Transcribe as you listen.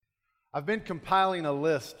I've been compiling a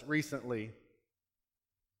list recently,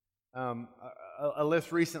 a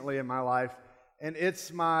list recently in my life, and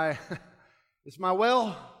it's my,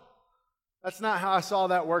 well, that's not how I saw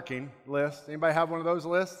that working list. Anybody have one of those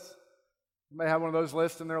lists? Anybody have one of those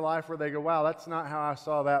lists in their life where they go, wow, that's not how I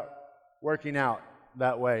saw that working out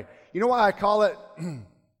that way. You know why I call it?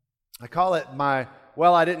 I call it my,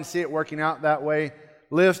 well, I didn't see it working out that way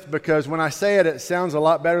list, because when I say it, it sounds a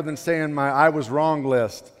lot better than saying my I was wrong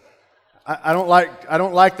list. I don't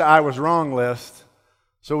like the I was wrong list.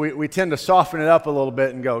 So we tend to soften it up a little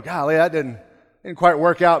bit and go, golly, that didn't quite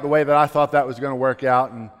work out the way that I thought that was going to work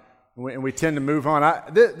out, and we tend to move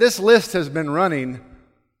on. This list has been running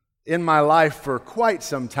in my life for quite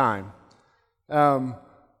some time. I'm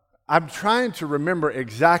trying to remember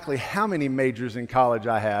exactly how many majors in college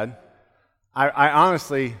I had. I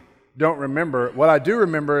honestly don't remember. What I do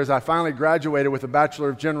remember is I finally graduated with a Bachelor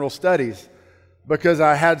of General Studies, because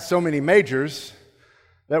I had so many majors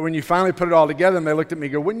that when you finally put it all together and they looked at me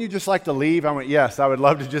and go, wouldn't you just like to leave? I went, yes, I would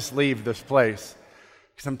love to just leave this place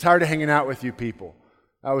because I'm tired of hanging out with you people.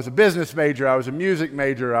 I was a business major, I was a music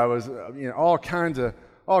major, I was all kinds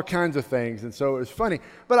of things, and so it was funny.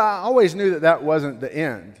 But I always knew that wasn't the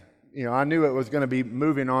end. I knew it was going to be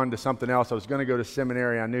moving on to something else. I was going to go to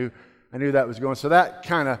seminary. I knew that was going. So that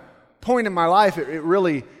kind of point in my life, it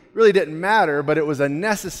really didn't matter, but it was a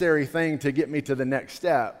necessary thing to get me to the next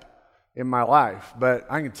step in my life. But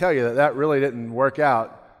I can tell you that really didn't work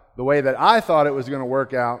out the way that I thought it was going to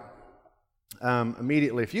work out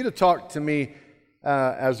immediately. If you'd have talked to me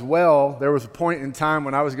as well, there was a point in time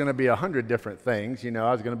when I was going to be 100 different things.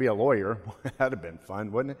 I was going to be a lawyer. That'd have been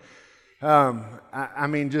fun, wouldn't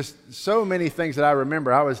it? Just so many things that I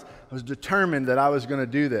remember. I was determined that I was going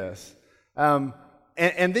to do this.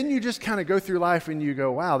 And then you just kind of go through life and you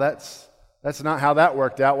go, wow, that's not how that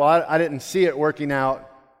worked out. Well, I didn't see it working out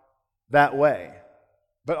that way.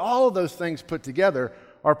 But all of those things put together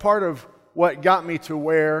are part of what got me to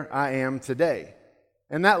where I am today.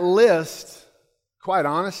 And that list, quite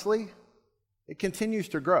honestly, it continues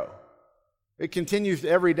to grow. It continues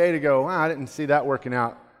every day to go, wow, I didn't see that working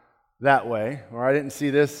out that way, or I didn't see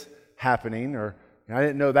this happening, or I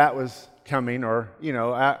didn't know that was coming, or,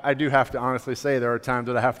 I do have to honestly say there are times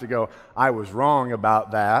that I have to go, I was wrong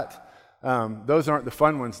about that. Those aren't the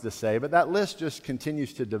fun ones to say, but that list just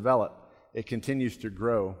continues to develop. It continues to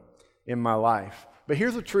grow in my life. But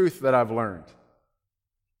here's the truth that I've learned.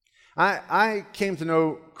 I came to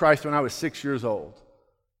know Christ when I was 6 years old.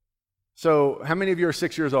 So how many of you are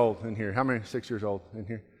 6 years old in here? How many are 6 years old in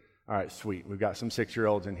here? All right, sweet. We've got some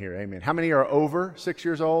 6-year-olds in here. Amen. How many are over 6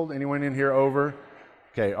 years old? Anyone in here over?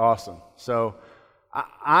 Okay, awesome. So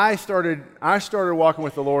I started walking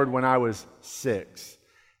with the Lord when I was 6.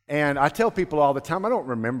 And I tell people all the time, I don't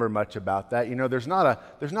remember much about that. There's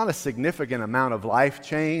not a significant amount of life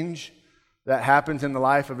change that happens in the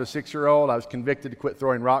life of a 6-year-old. I was convicted to quit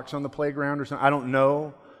throwing rocks on the playground or something. I don't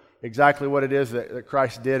know exactly what it is that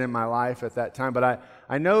Christ did in my life at that time, but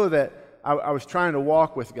I know that I was trying to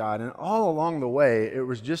walk with God, and all along the way, it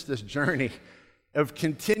was just this journey of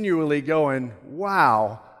continually going,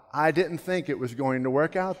 wow, I didn't think it was going to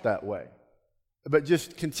work out that way. But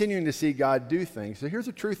just continuing to see God do things. So here's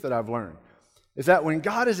the truth that I've learned, is that when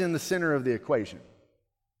God is in the center of the equation,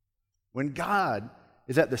 when God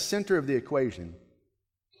is at the center of the equation,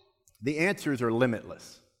 the answers are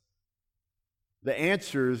limitless. The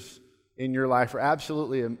answers in your life are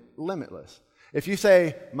absolutely limitless. If you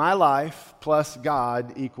say, my life plus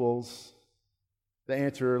God equals, the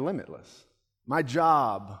answer are limitless. My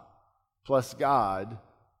job plus God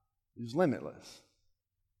is limitless.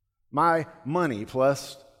 My money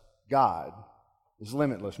plus God is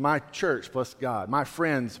limitless. My church plus God. My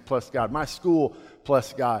friends plus God. My school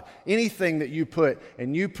plus God. Anything that you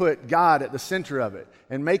put God at the center of it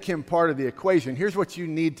and make Him part of the equation, here's what you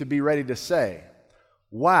need to be ready to say.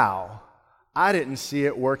 Wow, I didn't see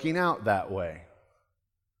it working out that way.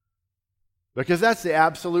 Because that's the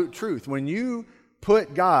absolute truth. When you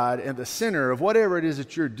put God at the center of whatever it is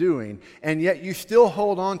that you're doing, and yet you still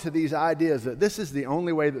hold on to these ideas that this is the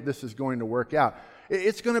only way that this is going to work out,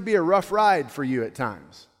 it's going to be a rough ride for you at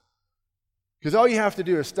times. Because all you have to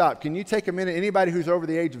do is stop. Can you take a minute? Anybody who's over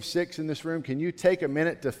the age of 6 in this room, can you take a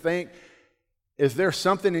minute to think, is there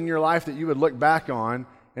something in your life that you would look back on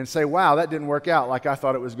and say, wow, that didn't work out like I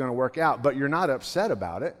thought it was going to work out, but you're not upset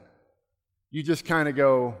about it. You just kind of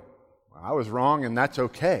go, well, I was wrong and that's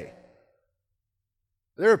okay.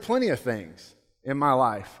 There are plenty of things in my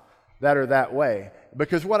life that are that way,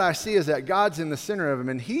 because what I see is that God's in the center of them,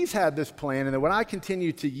 and He's had this plan, and that when I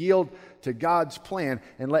continue to yield to God's plan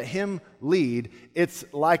and let Him lead, it's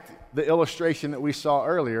like the illustration that we saw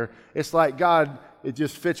earlier. It's like God, it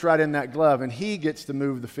just fits right in that glove, and He gets to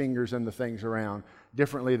move the fingers and the things around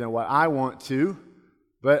differently than what I want to.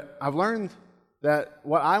 But I've learned that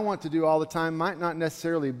what I want to do all the time might not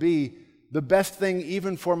necessarily be the best thing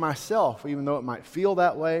even for myself, even though it might feel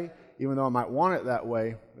that way, even though I might want it that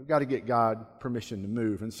way. I've got to get God permission to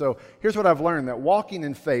move. And so here's what I've learned, that walking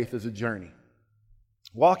in faith is a journey.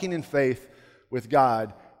 Walking in faith with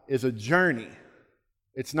God is a journey.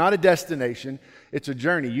 It's not a destination, it's a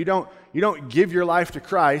journey. You don't give your life to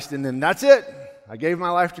Christ and then that's it. I gave my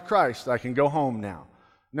life to Christ, I can go home now.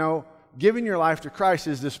 No, giving your life to Christ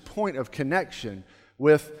is this point of connection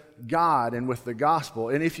with God and with the gospel.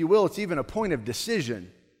 And if you will, it's even a point of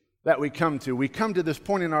decision that we come to. We come to this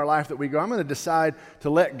point in our life that we go, I'm going to decide to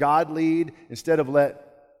let God lead instead of let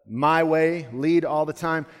my way lead all the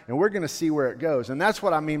time, and we're going to see where it goes. And that's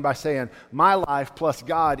what I mean by saying my life plus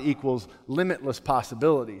God equals limitless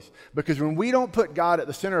possibilities. Because when we don't put God at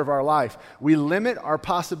the center of our life, we limit our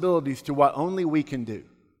possibilities to what only we can do.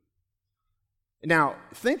 Now,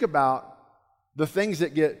 think about the things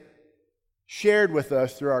that get shared with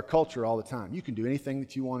us through our culture all the time. You can do anything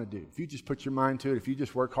that you want to do. If you just put your mind to it, if you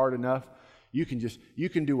just work hard enough, you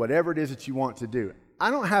can do whatever it is that you want to do. I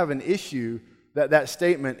don't have an issue that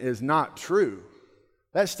statement is not true.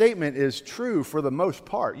 That statement is true for the most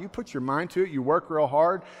part. You put your mind to it, you work real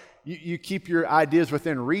hard, you keep your ideas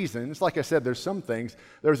within reason. It's like I said, there's some things.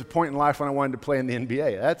 There was a point in life when I wanted to play in the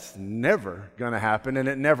NBA. That's never going to happen, and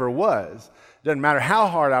it never was. Doesn't matter how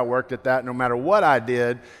hard I worked at that, no matter what I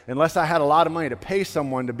did, unless I had a lot of money to pay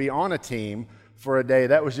someone to be on a team for a day,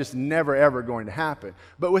 that was just never, ever going to happen.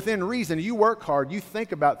 But within reason, you work hard, you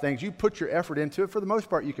think about things, you put your effort into it. For the most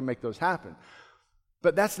part, you can make those happen.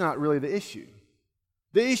 But that's not really the issue.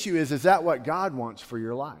 The issue is that what God wants for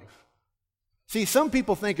your life? See, some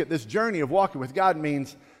people think that this journey of walking with God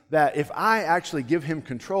means that if I actually give Him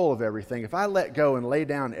control of everything, if I let go and lay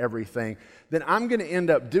down everything, then I'm going to end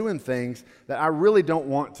up doing things that I really don't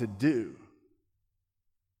want to do.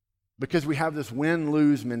 Because we have this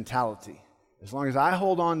win-lose mentality. As long as I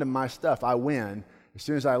hold on to my stuff, I win. As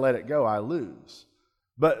soon as I let it go, I lose.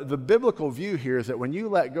 But the biblical view here is that when you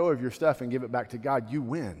let go of your stuff and give it back to God, you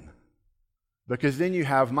win. Because then you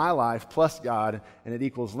have my life plus God, and it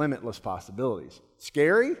equals limitless possibilities.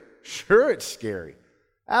 Scary? Sure, it's scary.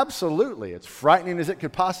 Absolutely. It's frightening as it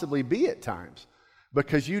could possibly be at times.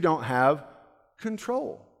 Because you don't have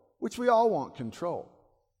control, which we all want control.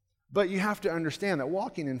 But you have to understand that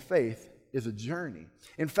walking in faith is a journey.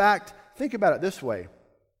 In fact, think about it this way.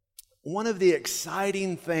 One of the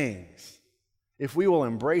exciting things, if we will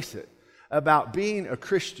embrace it, about being a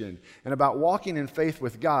Christian and about walking in faith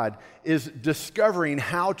with God is discovering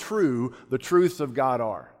how true the truths of God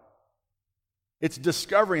are. It's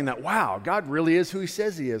discovering that, wow, God really is who He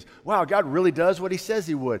says He is. Wow, God really does what He says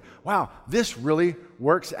He would. Wow, this really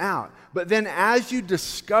works out. But then as you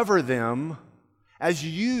discover them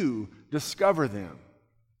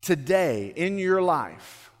today in your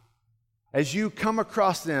life, as you come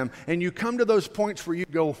across them and you come to those points where you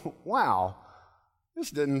go, wow, this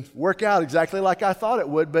didn't work out exactly like I thought it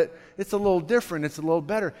would, but it's a little different, it's a little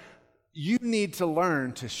better. You need to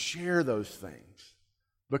learn to share those things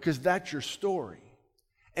because that's your story.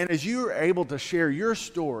 And as you are able to share your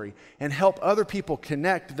story and help other people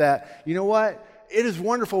connect that, you know what? It is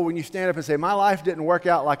wonderful when you stand up and say, my life didn't work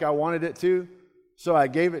out like I wanted it to, so I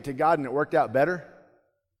gave it to God and it worked out better.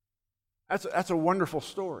 That's a wonderful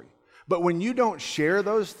story. But when you don't share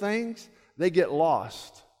those things, they get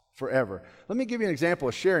lost forever. Let me give you an example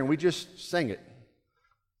of sharing. We just sang it.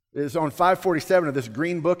 It's on 547 of this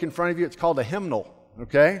green book in front of you. It's called a hymnal,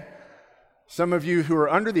 okay? Some of you who are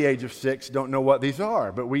under the age of 6 don't know what these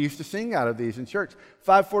are, but we used to sing out of these in church.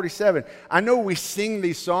 547. I know we sing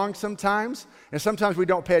these songs sometimes, and sometimes we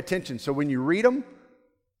don't pay attention. So when you read them,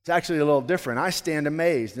 it's actually a little different. I stand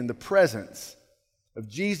amazed in the presence of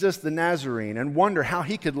Jesus the Nazarene and wonder how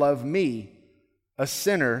He could love me, a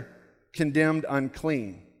sinner condemned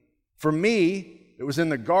unclean. For me, it was in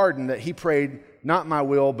the garden that He prayed, not my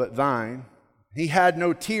will, but thine. He had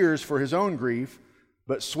no tears for His own grief,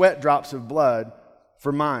 but sweat drops of blood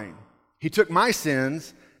for mine. He took my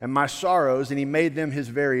sins and my sorrows, and He made them His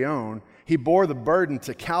very own. He bore the burden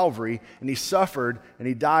to Calvary, and He suffered, and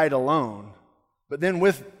He died alone. But then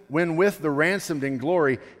when with the ransomed in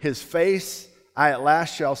glory, His face I at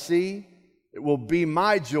last shall see, it will be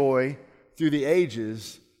my joy through the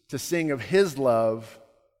ages to sing of His love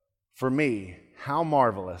for me. How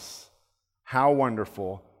marvelous, how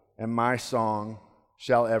wonderful, and my song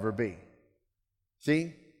shall ever be. See,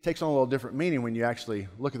 it takes on a little different meaning when you actually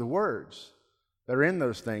look at the words that are in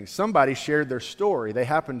those things. Somebody shared their story. They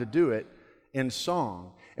happened to do it in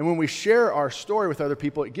song. And when we share our story with other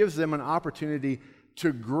people, it gives them an opportunity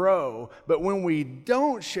to grow. But when we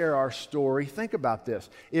don't share our story, think about this.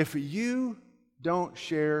 If you don't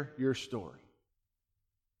share your story,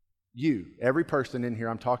 you, every person in here,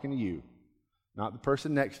 I'm talking to you, not the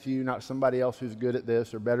person next to you, not somebody else who's good at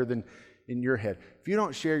this or better than in your head. If you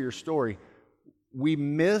don't share your story, we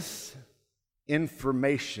miss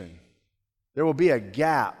information. There will be a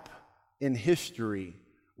gap in history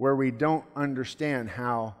where we don't understand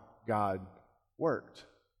how God worked,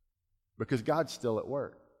 because God's still at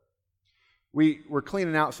work. We're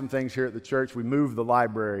cleaning out some things here at the church. We moved the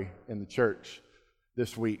library in the church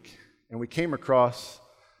this week, and we came across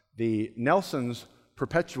the Nelson's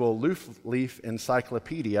Perpetual Leaf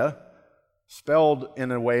Encyclopedia, spelled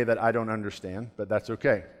in a way that I don't understand, but that's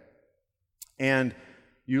okay. And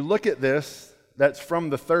you look at this, that's from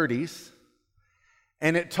the 30s,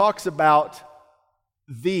 and it talks about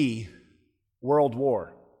the World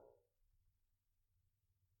War.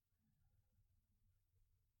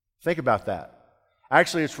 Think about that.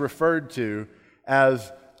 Actually, it's referred to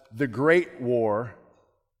as the Great War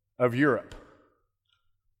of Europe.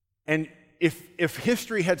 And if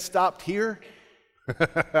history had stopped here,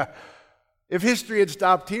 if history had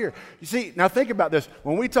stopped here, you see, now think about this.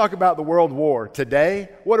 When we talk about the World War today,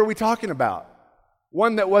 what are we talking about?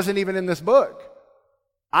 One that wasn't even in this book.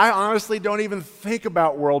 I honestly don't even think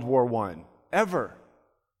about World War I, ever,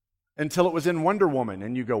 until it was in Wonder Woman.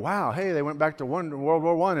 And you go, wow, hey, they went back to World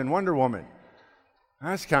War I and Wonder Woman.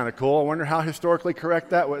 That's kind of cool. I wonder how historically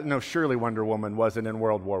correct that was. No, surely Wonder Woman wasn't in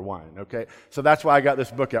World War I, okay? So that's why I got this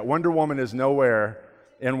book out. Wonder Woman is nowhere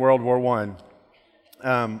in World War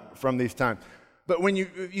I from these times. But when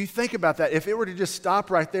you think about that, if it were to just stop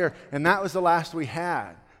right there, and that was the last we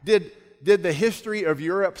had, did the history of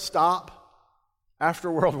Europe stop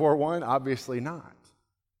after World War I? Obviously not.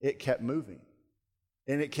 It kept moving,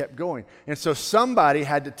 and it kept going. And so somebody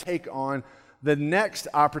had to take on the next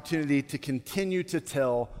opportunity to continue to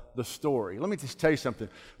tell the story. Let me just tell you something.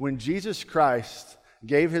 When Jesus Christ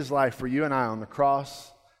gave his life for you and I on the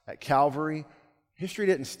cross at Calvary, history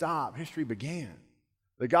didn't stop. History began.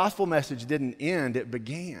 The gospel message didn't end. It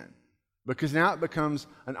began. Because now it becomes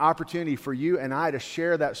an opportunity for you and I to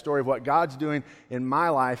share that story of what God's doing in my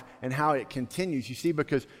life and how it continues. You see,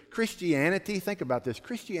 because Christianity, think about this,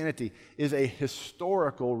 Christianity is a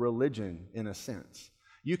historical religion in a sense.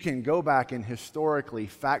 You can go back and historically,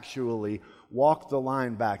 factually walk the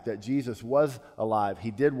line back that Jesus was alive.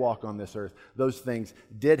 He did walk on this earth. Those things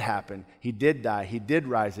did happen. He did die. He did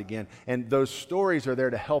rise again. And those stories are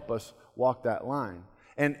there to help us walk that line.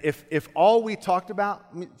 And if all we talked about,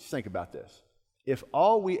 think about this. If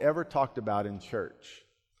all we ever talked about in church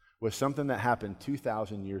was something that happened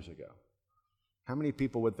 2,000 years ago, how many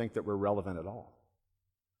people would think that we're relevant at all?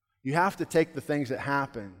 You have to take the things that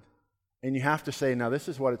happened and you have to say, now this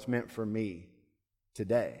is what it's meant for me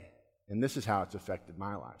today. And this is how it's affected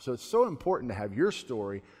my life. So it's so important to have your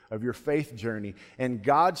story of your faith journey and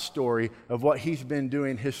God's story of what he's been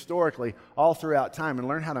doing historically all throughout time and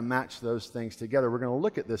learn how to match those things together. We're going to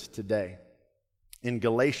look at this today in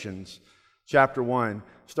Galatians chapter 1,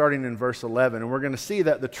 starting in verse 11. And we're going to see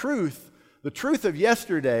that the truth of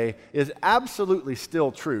yesterday is absolutely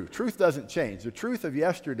still true. Truth doesn't change. The truth of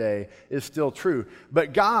yesterday is still true.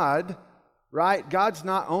 But God, right? God's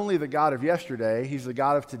not only the God of yesterday, he's the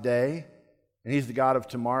God of today, and he's the God of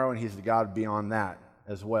tomorrow, and he's the God beyond that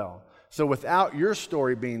as well. So without your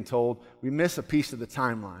story being told, we miss a piece of the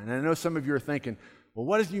timeline. And I know some of you are thinking, well,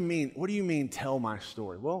 what do you mean tell my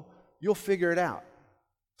story? Well, you'll figure it out.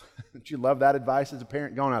 Don't you love that advice as a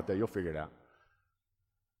parent? Going out there, you'll figure it out.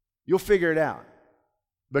 You'll figure it out.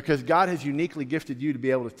 Because God has uniquely gifted you to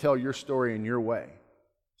be able to tell your story in your way.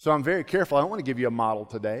 So I'm very careful. I don't want to give you a model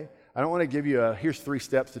today. I don't want to give you here's 3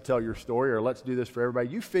 steps to tell your story, or let's do this for everybody.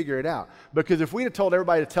 You figure it out. Because if we'd have told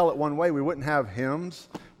everybody to tell it one way, we wouldn't have hymns.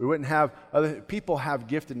 We wouldn't have other people have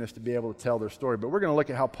giftedness to be able to tell their story. But we're going to look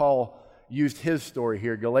at how Paul used his story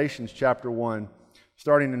here. Galatians chapter 1,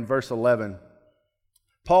 starting in verse 11.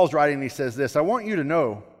 Paul's writing and he says this, I want you to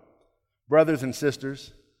know, brothers and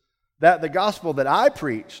sisters, that the gospel that I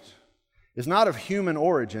preached is not of human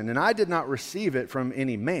origin, and I did not receive it from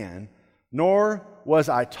any man, nor was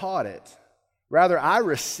I taught it. Rather, I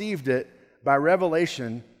received it by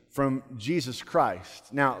revelation from Jesus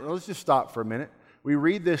Christ. Now, let's just stop for a minute. We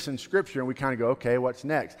read this in Scripture and we kind of go, okay, what's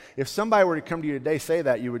next? If somebody were to come to you today, say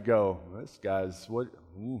that, you would go, this guy's, what's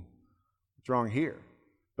wrong here?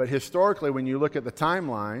 But historically, when you look at the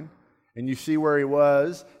timeline and you see where he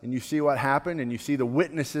was and you see what happened and you see the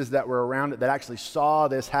witnesses that were around it that actually saw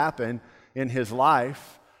this happen, in his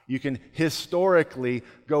life. You can historically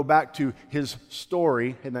go back to his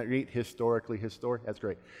story. Isn't that neat? Historically, his story. That's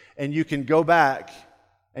great. And you can go back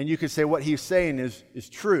and you can say what he's saying is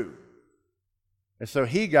true. And so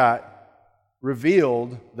he got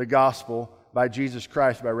revealed the gospel by Jesus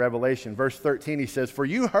Christ, by revelation. Verse 13, he says, "For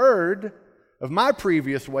you heard of my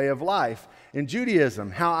previous way of life in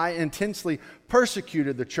Judaism, how I intensely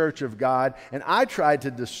persecuted the church of God, and I tried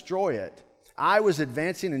to destroy it. I was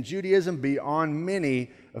advancing in Judaism beyond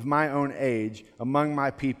many of my own age among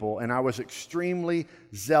my people, and I was extremely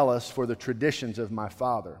zealous for the traditions of my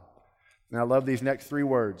father." And I love these next three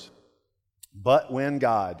words. But when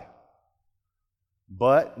God,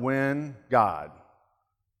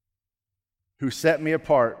 who set me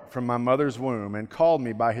apart from my mother's womb and called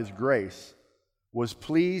me by his grace, was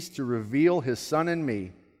pleased to reveal his Son in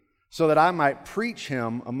me so that I might preach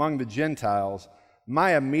him among the Gentiles,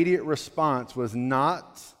 my immediate response was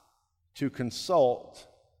not to consult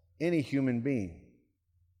any human being.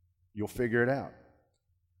 You'll figure it out.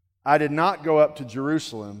 I did not go up to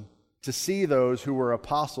Jerusalem to see those who were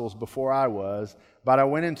apostles before I was, but I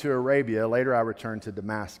went into Arabia. Later I returned to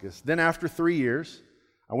Damascus. Then after 3 years,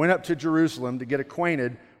 I went up to Jerusalem to get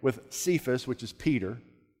acquainted with Cephas, which is Peter,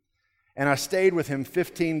 and I stayed with him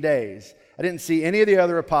 15 days. I didn't see any of the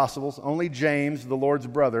other apostles, only James, the Lord's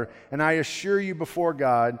brother, and I assure you before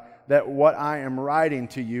God that what I am writing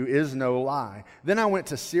to you is no lie. Then I went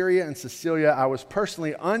to Syria and Cilicia. I was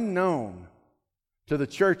personally unknown to the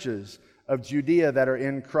churches of Judea that are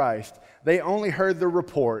in Christ. They only heard the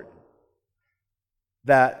report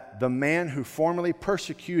that the man who formerly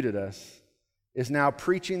persecuted us is now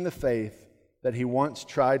preaching the faith that he once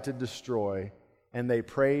tried to destroy, and they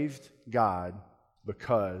praised God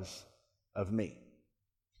because of me.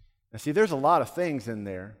 Now see, there's a lot of things in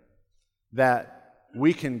there that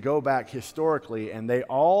we can go back historically, and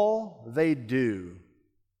all they do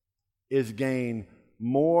is gain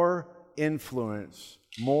more influence,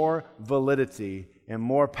 more validity, and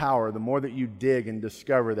more power the more that you dig and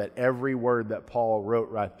discover that every word that Paul wrote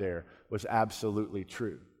right there was absolutely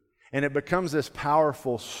true. And it becomes this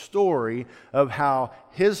powerful story of how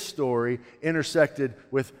his story intersected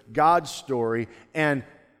with God's story. And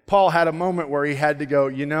Paul had a moment where he had to go,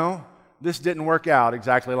 this didn't work out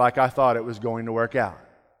exactly like I thought it was going to work out.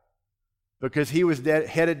 Because he was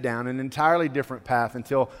headed down an entirely different path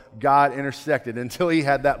until God intersected, until he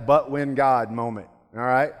had that but when God moment. All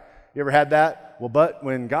right? You ever had that? Well, but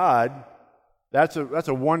when God, that's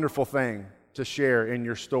a wonderful thing to share in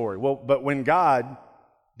your story. Well, but when God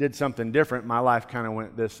did something different, my life kind of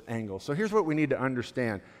went this angle. So here's what we need to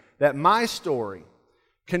understand, that my story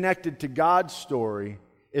connected to God's story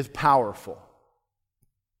is powerful.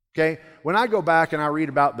 Okay? When I go back and I read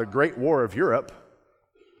about the Great War of Europe,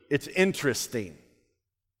 it's interesting.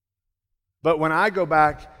 But when I go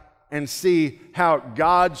back and see how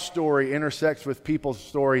God's story intersects with people's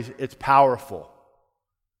stories, it's powerful.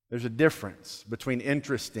 There's a difference between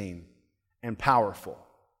interesting and powerful.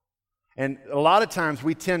 And a lot of times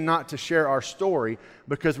we tend not to share our story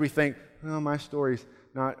because we think, my story's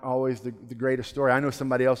not always the greatest story. I know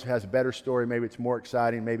somebody else who has a better story. Maybe it's more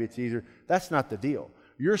exciting. Maybe it's easier. That's not the deal.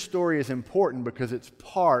 Your story is important because it's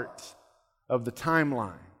part of the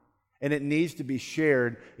timeline. And it needs to be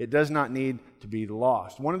shared. It does not need to be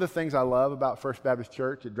lost. One of the things I love about First Baptist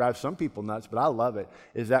Church, it drives some people nuts, but I love it,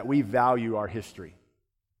 is that we value our history.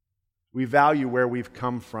 We value where we've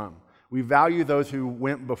come from. We value those who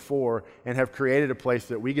went before and have created a place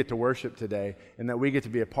that we get to worship today and that we get to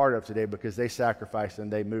be a part of today because they sacrificed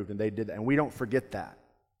and they moved and they did that. And we don't forget that.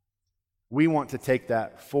 We want to take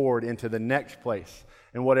that forward into the next place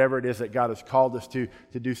and whatever it is that God has called us to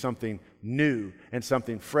do something new and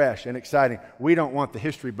something fresh and exciting. We don't want the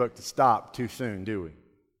history book to stop too soon, do we?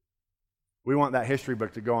 We want that history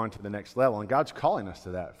book to go on to the next level, and God's calling us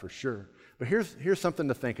to that for sure. But here's something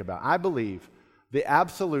to think about. I believe the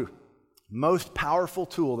absolute most powerful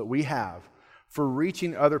tool that we have for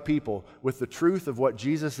reaching other people with the truth of what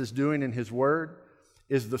Jesus is doing in His Word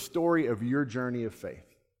is the story of your journey of faith.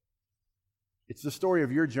 It's the story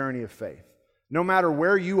of your journey of faith. No matter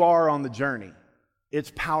where you are on the journey,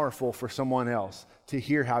 it's powerful for someone else to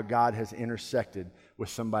hear how God has intersected with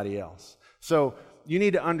somebody else. So you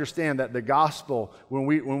need to understand that the gospel, when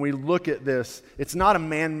we look at this, it's not a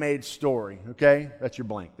man-made story, okay? That's your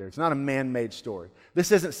blank there. It's not a man-made story.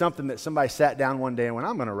 This isn't something that somebody sat down one day and went,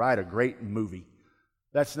 I'm going to write a great movie.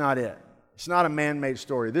 That's not it. It's not a man-made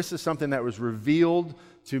story. This is something that was revealed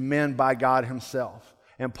to men by God Himself.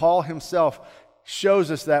 And Paul himself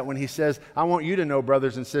shows us that when he says, I want you to know,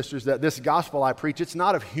 brothers and sisters, that this gospel I preach, it's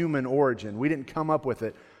not of human origin. We didn't come up with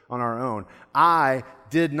it on our own. I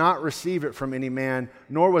did not receive it from any man,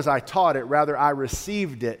 nor was I taught it. Rather, I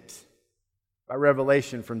received it by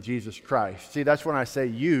revelation from Jesus Christ. See, that's when I say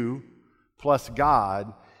you plus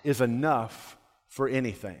God is enough for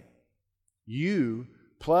anything. You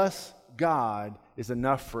plus God is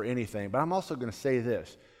enough for anything. But I'm also going to say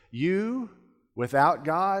this. You without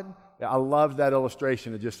God, I love that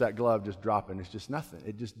illustration of just that glove just dropping. It's just nothing.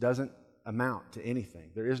 It just doesn't amount to anything.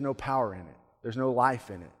 There is no power in it. There's no life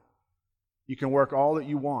in it. You can work all that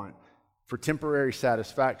you want for temporary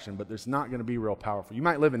satisfaction, but there's not going to be real powerful. You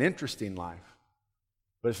might live an interesting life,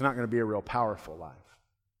 but it's not going to be a real powerful life.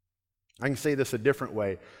 I can say this a different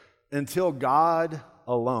way. Until God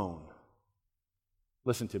alone,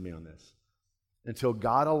 listen to me on this, until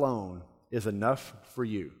God alone is enough for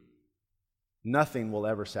you, nothing will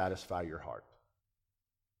ever satisfy your heart.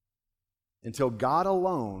 Until God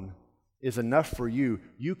alone is enough for you,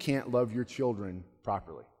 you can't love your children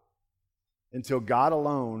properly. Until God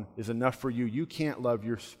alone is enough for you, you can't love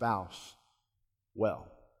your spouse well.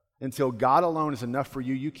 Until God alone is enough for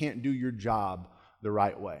you, you can't do your job the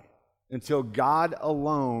right way. Until God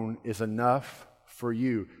alone is enough for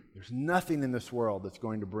you, there's nothing in this world that's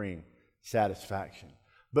going to bring satisfaction.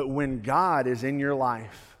 But when God is in your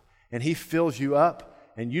life and He fills you up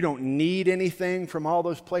and you don't need anything from all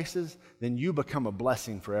those places, then you become a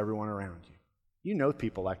blessing for everyone around you. You know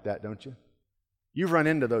people like that, don't you? You've run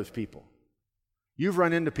into those people. You've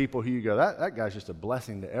run into people who you go, that guy's just a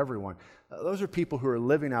blessing to everyone. Those are people who are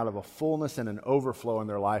living out of a fullness and an overflow in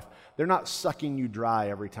their life. They're not sucking you dry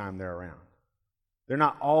every time they're around. They're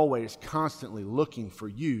not always constantly looking for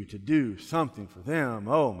you to do something for them.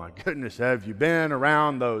 Oh my goodness, have you been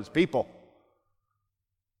around those people?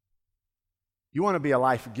 You want to be a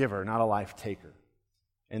life giver, not a life taker.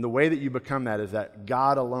 And the way that you become that is that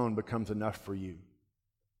God alone becomes enough for you.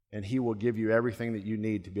 And He will give you everything that you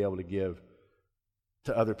need to be able to give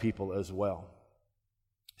to other people as well.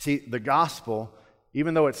 See, the gospel,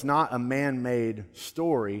 even though it's not a man-made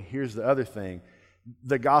story, here's the other thing.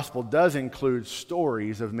 The gospel does include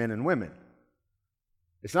stories of men and women.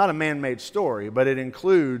 It's not a man-made story, but it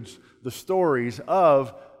includes the stories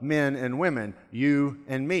of men and women, you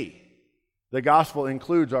and me. The gospel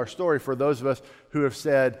includes our story for those of us who have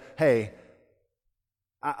said, hey,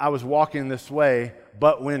 I was walking this way,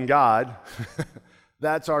 but when God,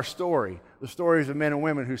 that's our story. The stories of men and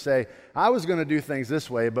women who say, I was going to do things this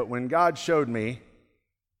way, but when God showed me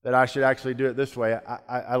that I should actually do it this way,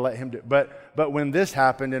 I let Him do it. But when this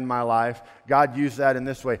happened in my life, God used that in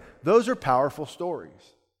this way. Those are powerful stories.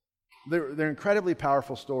 They're incredibly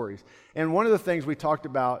powerful stories. And one of the things we talked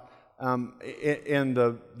about in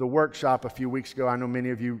the workshop a few weeks ago, I know many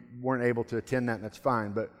of you weren't able to attend that, and that's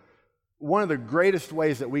fine, but one of the greatest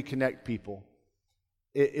ways that we connect people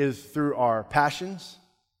is through our passions,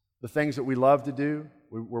 the things that we love to do.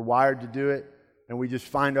 We're wired to do it, and we just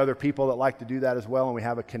find other people that like to do that as well, and we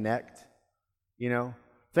have a connect. You know,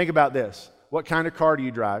 think about this. What kind of car do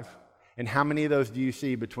you drive, and how many of those do you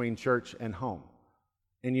see between church and home?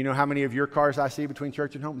 And you know how many of your cars I see between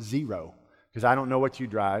church and home? 0, because I don't know what you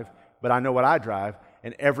drive, but I know what I drive,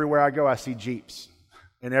 and everywhere I go, I see Jeeps.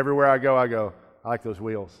 And everywhere I go, I like those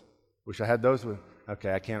wheels. Wish I had those.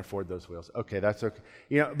 Okay, I can't afford those wheels. Okay, that's okay.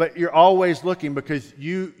 You know, but you're always looking because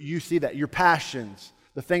you see that. Your passions,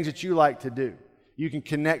 the things that you like to do. You can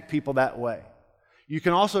connect people that way. You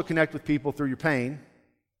can also connect with people through your pain,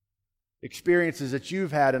 experiences that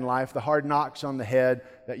you've had in life, the hard knocks on the head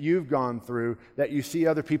that you've gone through, that you see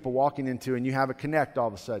other people walking into, and you have a connect all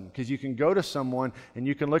of a sudden. Because you can go to someone and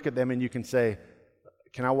you can look at them and you can say,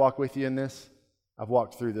 can I walk with you in this? I've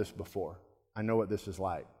walked through this before. I know what this is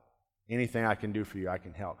like. Anything I can do for you, I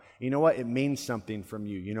can help. You know what? It means something from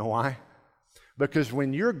you. You know why? Because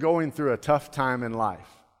when you're going through a tough time in life,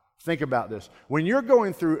 think about this. When you're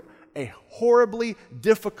going through a horribly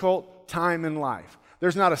difficult time in life,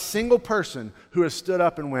 there's not a single person who has stood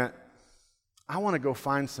up and went, I want to go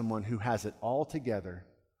find someone who has it all together,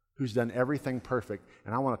 who's done everything perfect,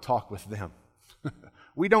 and I want to talk with them.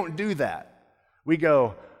 We don't do that. We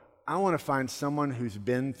go, I want to find someone who's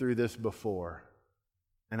been through this before,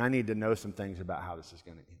 and I need to know some things about how this is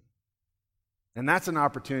going to end. And that's an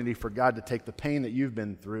opportunity for God to take the pain that you've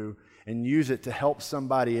been through and use it to help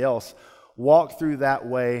somebody else walk through that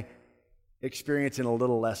way, experiencing a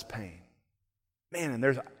little less pain. Man, and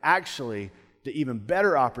there's actually the even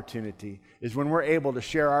better opportunity is when we're able to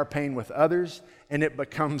share our pain with others, and it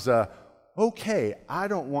becomes okay, I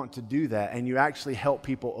don't want to do that, and you actually help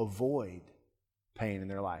people avoid pain in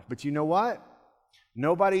their life. But you know what?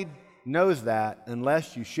 Nobody knows that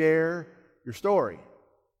unless you share your story.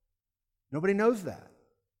 Nobody knows that.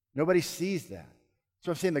 Nobody sees that.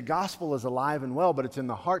 So I'm saying the gospel is alive and well, but it's in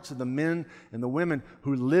the hearts of the men and the women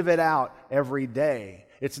who live it out every day.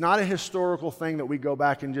 It's not a historical thing that we go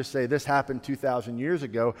back and just say, this happened 2,000 years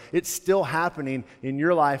ago. It's still happening in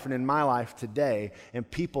your life and in my life today, and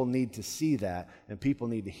people need to see that, and people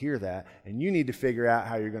need to hear that, and you need to figure out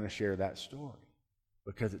how you're going to share that story,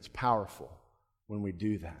 because it's powerful when we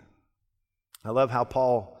do that. I love how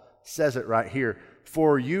Paul says it right here.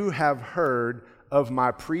 For you have heard of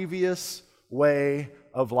my previous way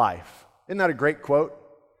of life. Isn't that a great quote?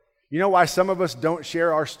 You know why some of us don't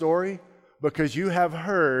share our story? Because you have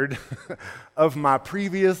heard of my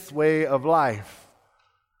previous way of life.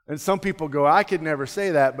 And some people go, I could never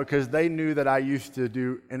say that because they knew that I used to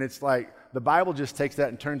do, and it's like the Bible just takes that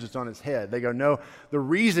and turns it on its head. They go, no, the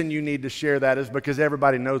reason you need to share that is because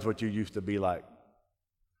everybody knows what you used to be like.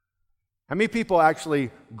 How many people actually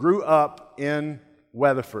grew up in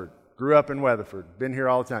Weatherford? Grew up in Weatherford. Been here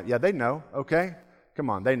all the time. Yeah, they know, okay? Come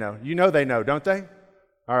on, they know. You know they know, don't they?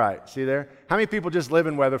 All right, see there? How many people just live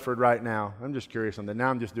in Weatherford right now? I'm just curious on that. Now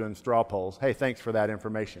I'm just doing straw polls. Hey, thanks for that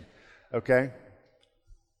information, okay?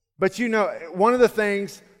 But you know, one of the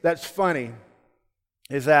things that's funny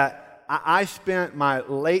is that I spent my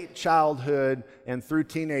late childhood and through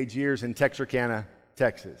teenage years in Texarkana,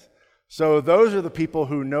 Texas. So those are the people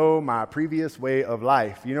who know my previous way of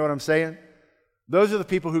life. You know what I'm saying? Those are the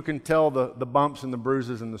people who can tell the bumps and the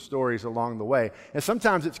bruises and the stories along the way. And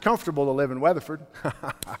sometimes it's comfortable to live in Weatherford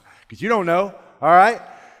because you don't know, all right?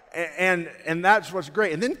 And that's what's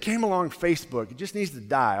great. And then came along Facebook. It just needs to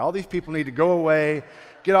die. All these people need to go away,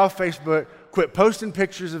 get off Facebook, quit posting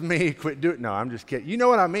pictures of me, quit doing... No, I'm just kidding. You know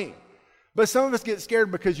what I mean. But some of us get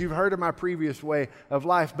scared because you've heard of my previous way of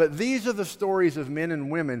life. But these are the stories of men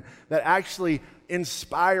and women that actually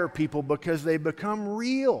inspire people because they become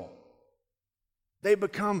real. They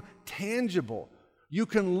become tangible. You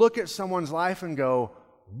can look at someone's life and go,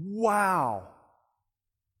 wow,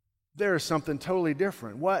 there is something totally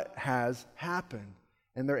different. What has happened?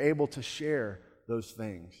 And they're able to share those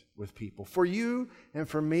things with people. For you and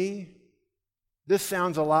for me, this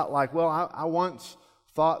sounds a lot like, well, I once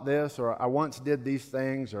thought this, or I once did these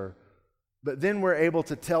things, but then we're able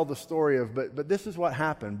to tell the story of, but this is what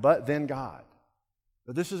happened, but then God.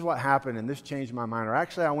 But this is what happened, and this changed my mind. Or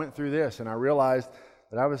actually, I went through this, and I realized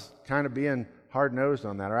that I was kind of being hard-nosed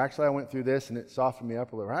on that. Or actually, I went through this, and it softened me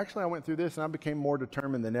up a little. Or actually, I went through this, and I became more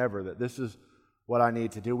determined than ever that this is what I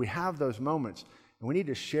need to do. We have those moments, and we need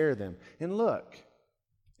to share them. And look,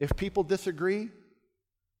 if people disagree,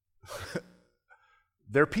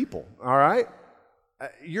 they're people, all right?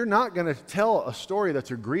 You're not going to tell a story that's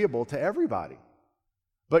agreeable to everybody.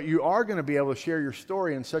 But you are going to be able to share your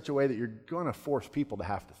story in such a way that you're going to force people to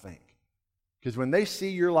have to think. Because when they see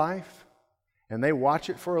your life and they watch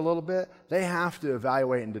it for a little bit, they have to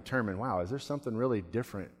evaluate and determine, wow, is there something really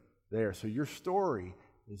different there? So your story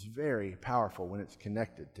is very powerful when it's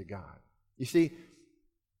connected to God. You see,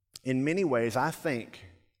 in many ways, I think,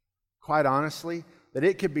 quite honestly, that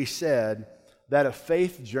it could be said that a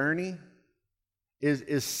faith journey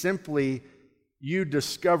is simply you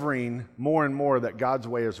discovering more and more that God's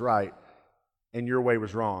way is right and your way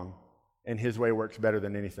was wrong and His way works better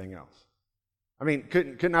than anything else. I mean,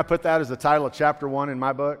 couldn't I put that as the title of chapter 1 in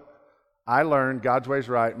my book? I learned God's way's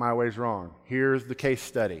right, my way's wrong. Here's the case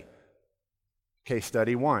study. Case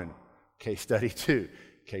study 1, case study 2,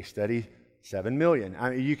 case study 7 million. I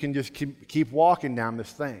mean, you can just keep walking down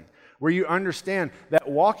this thing, where you understand that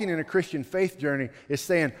walking in a Christian faith journey is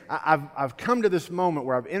saying, I've come to this moment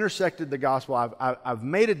where I've intersected the gospel, I've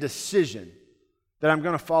made a decision that I'm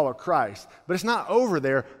going to follow Christ. But it's not over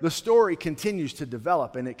there. The story continues to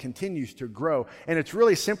develop and it continues to grow. And it's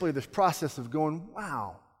really simply this process of going,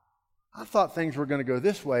 wow, I thought things were going to go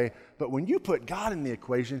this way, but when you put God in the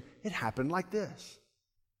equation, it happened like this.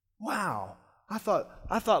 Wow, I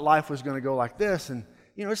thought life was going to go like this, and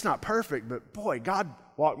you know, it's not perfect, but boy, God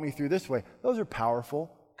walked me through this way. Those are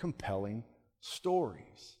powerful, compelling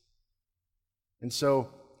stories. And so,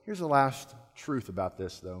 here's the last truth about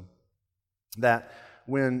this, though, that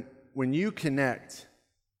when you connect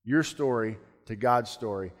your story to God's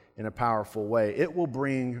story in a powerful way, it will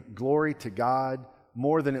bring glory to God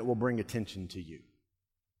more than it will bring attention to you.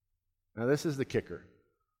 Now, this is the kicker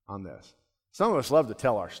on this. Some of us love to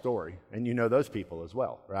tell our story, and you know those people as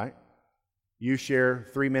well, right? You share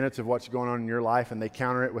 3 minutes of what's going on in your life, and they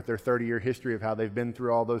counter it with their 30-year history of how they've been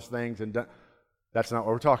through all those things. And that's not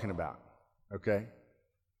what we're talking about, okay?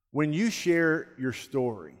 When you share your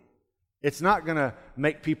story, it's not going to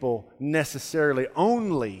make people necessarily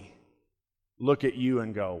only look at you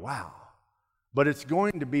and go, wow. But it's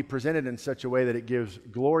going to be presented in such a way that it gives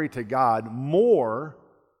glory to God more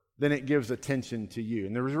then it gives attention to you.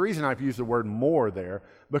 And there's a reason I've used the word more there,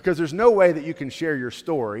 because there's no way that you can share your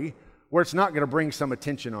story where it's not going to bring some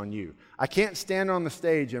attention on you. I can't stand on the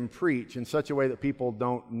stage and preach in such a way that people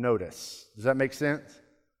don't notice. Does that make sense?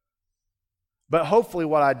 But hopefully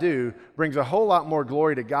what I do brings a whole lot more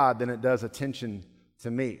glory to God than it does attention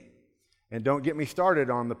to me. And don't get me started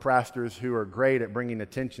on the pastors who are great at bringing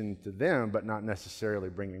attention to them, but not necessarily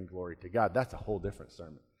bringing glory to God. That's a whole different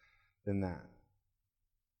sermon than that.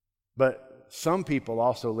 But some people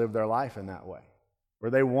also live their life in that way, where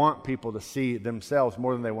they want people to see themselves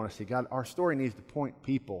more than they want to see God. Our story needs to point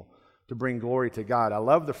people to bring glory to God. I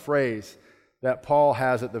love the phrase that Paul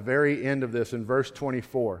has at the very end of this in verse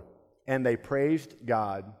 24. And they praised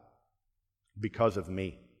God because of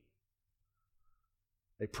me.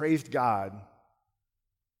 They praised God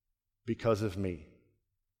because of me.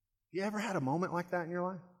 You ever had a moment like that in your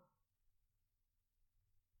life?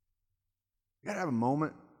 You ever have a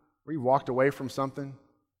moment where you walked away from something,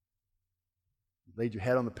 laid your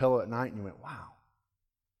head on the pillow at night, and you went, wow,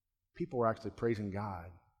 people were actually praising God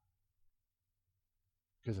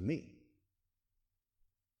because of me.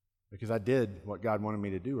 Because I did what God wanted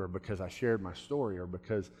me to do, or because I shared my story, or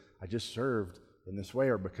because I just served in this way,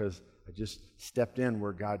 or because I just stepped in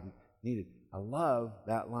where God needed. I love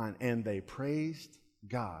that line. And they praised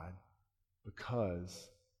God because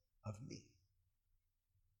of me.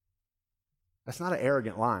 That's not an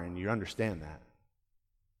arrogant line. You understand that.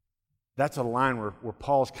 That's a line where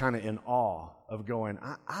Paul's kind of in awe of going,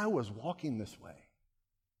 I was walking this way.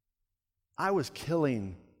 I was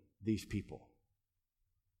killing these people.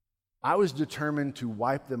 I was determined to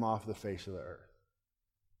wipe them off the face of the earth.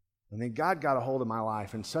 And then God got a hold of my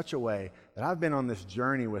life in such a way that I've been on this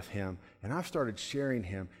journey with Him, and I've started sharing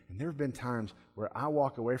Him, and there have been times where I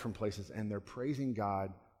walk away from places and they're praising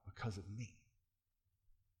God because of me.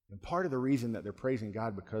 And part of the reason that they're praising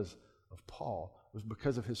God because of Paul was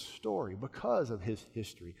because of his story, because of his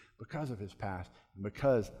history, because of his past, and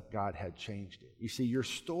because God had changed it. You see, your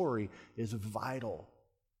story is vital.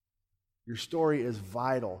 Your story is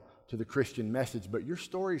vital to the Christian message, but your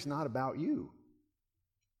story is not about you.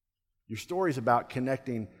 Your story is about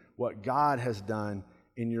connecting what God has done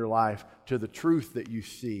in your life to the truth that you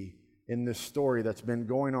see in this story that's been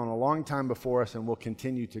going on a long time before us and will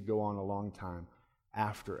continue to go on a long time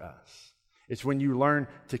after us. It's when you learn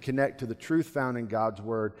to connect to the truth found in God's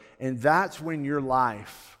Word, and that's when your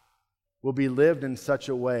life will be lived in such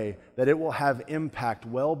a way that it will have impact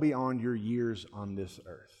well beyond your years on this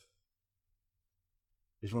earth.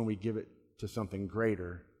 Is when we give it to something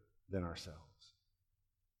greater than ourselves.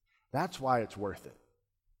 That's why it's worth it.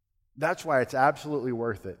 That's why it's absolutely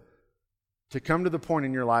worth it to come to the point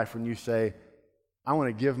in your life when you say, I want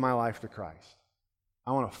to give my life to Christ.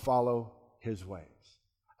 I want to follow His ways.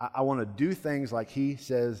 I want to do things like He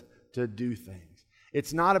says to do things.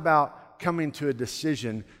 It's not about coming to a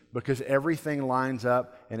decision because everything lines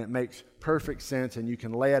up and it makes perfect sense and you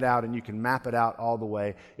can lay it out and you can map it out all the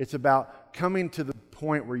way. It's about coming to the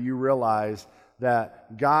point where you realize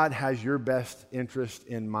that God has your best interest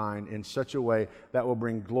in mind in such a way that will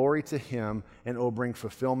bring glory to Him and it will bring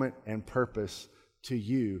fulfillment and purpose to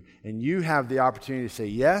you. And you have the opportunity to say,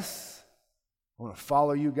 yes, I want to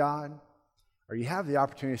follow you, God. Or you have the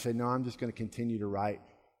opportunity to say, no, I'm just going to continue to write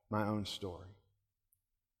my own story.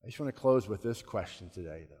 I just want to close with this question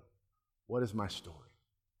today, though. What is my story?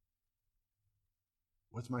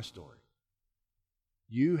 What's my story?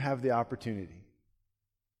 You have the opportunity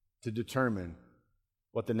to determine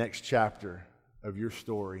what the next chapter of your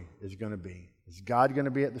story is going to be. Is God going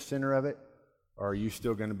to be at the center of it, or are you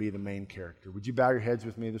still going to be the main character? Would you bow your heads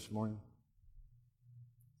with me this morning?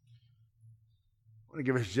 I want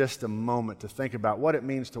to give us just a moment to think about what it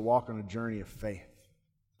means to walk on a journey of faith.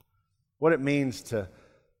 What it means to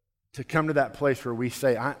come to that place where we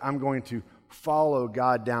say, I'm going to follow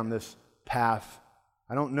God down this path.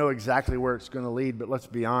 I don't know exactly where it's going to lead, but let's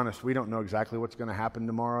be honest, we don't know exactly what's going to happen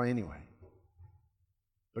tomorrow anyway.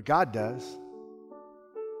 But God does.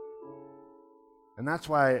 And that's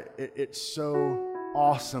why it's so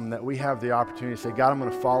awesome that we have the opportunity to say, God, I'm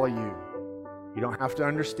going to follow you. You don't have to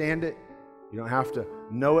understand it. You don't have to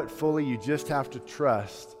know it fully. You just have to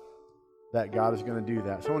trust that God is going to do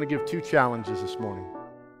that. So I want to give 2 challenges this morning.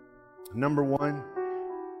 Number 1,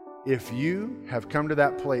 if you have come to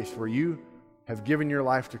that place where you have given your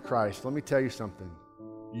life to Christ, let me tell you something.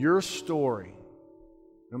 Your story,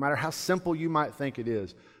 no matter how simple you might think it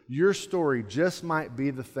is, your story just might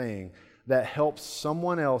be the thing that helps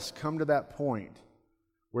someone else come to that point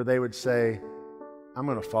where they would say, I'm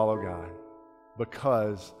going to follow God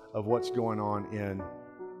because of what's going on in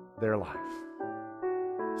their life.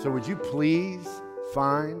 So would you please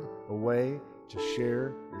find a way to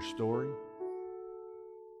share your story.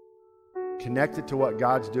 Connect it to what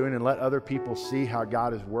God's doing and let other people see how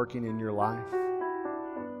God is working in your life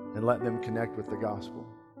and let them connect with the gospel.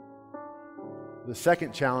 The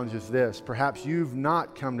second challenge is this. Perhaps you've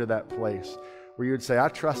not come to that place where you would say, I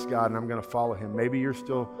trust God and I'm going to follow Him. Maybe you're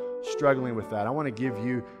still struggling with that. I want to give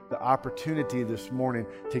you the opportunity this morning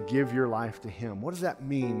to give your life to Him. What does that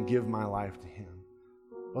mean, give my life to Him?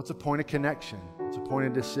 Well, it's a point of connection. It's a point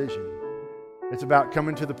of decision. It's about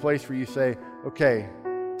coming to the place where you say, okay,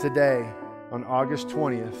 today on August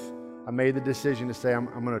 20th, I made the decision to say I'm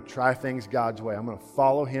going to try things God's way. I'm going to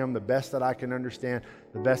follow Him the best that I can understand,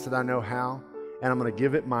 the best that I know how, and I'm going to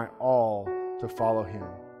give it my all to follow Him.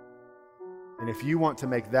 And if you want to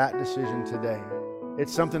make that decision today,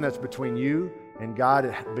 it's something that's between you and God.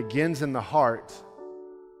 It begins in the heart,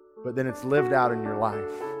 but then it's lived out in your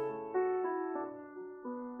life.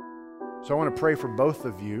 So I want to pray for both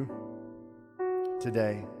of you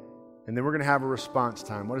today, and then we're going to have a response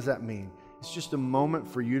time. What does that mean? It's just a moment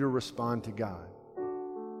for you to respond to God.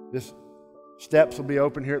 This steps will be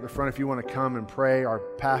open here at the front if you want to come and pray. Our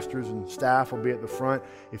pastors and staff will be at the front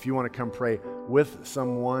if you want to come pray with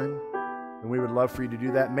someone, and we would love for you to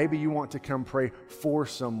do that. Maybe you want to come pray for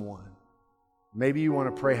someone. Maybe you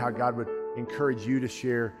want to pray how God would encourage you to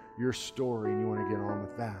share your story and you want to get on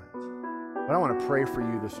with that. But I want to pray for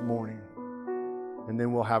you this morning, and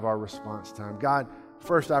then we'll have our response time. God,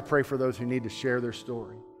 first I pray for those who need to share their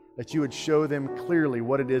story, that you would show them clearly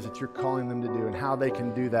what it is that you're calling them to do and how they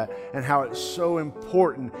can do that and how it's so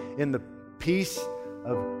important in the piece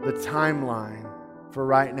of the timeline for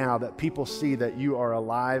right now that people see that you are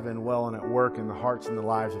alive and well and at work in the hearts and the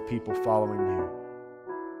lives of people following you.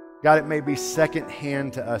 God, it may be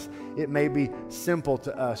secondhand to us. It may be simple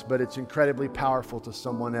to us, but it's incredibly powerful to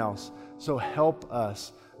someone else. So help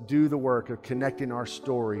us do the work of connecting our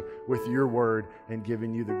story with your word and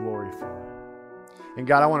giving you the glory for it. And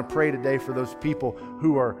God, I want to pray today for those people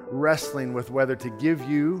who are wrestling with whether to give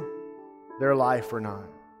you their life or not.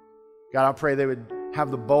 God, I pray they would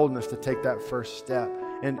have the boldness to take that first step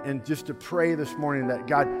and just to pray this morning that,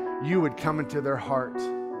 God, you would come into their heart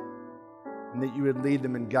and that you would lead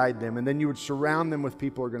them and guide them, and then you would surround them with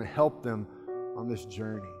people who are going to help them on this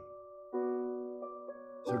journey.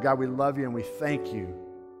 So, God, we love you and we thank you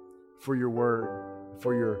for your word,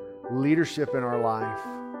 for your leadership in our life,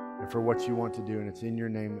 and for what you want to do. And it's in your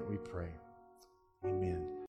name that we pray. Amen.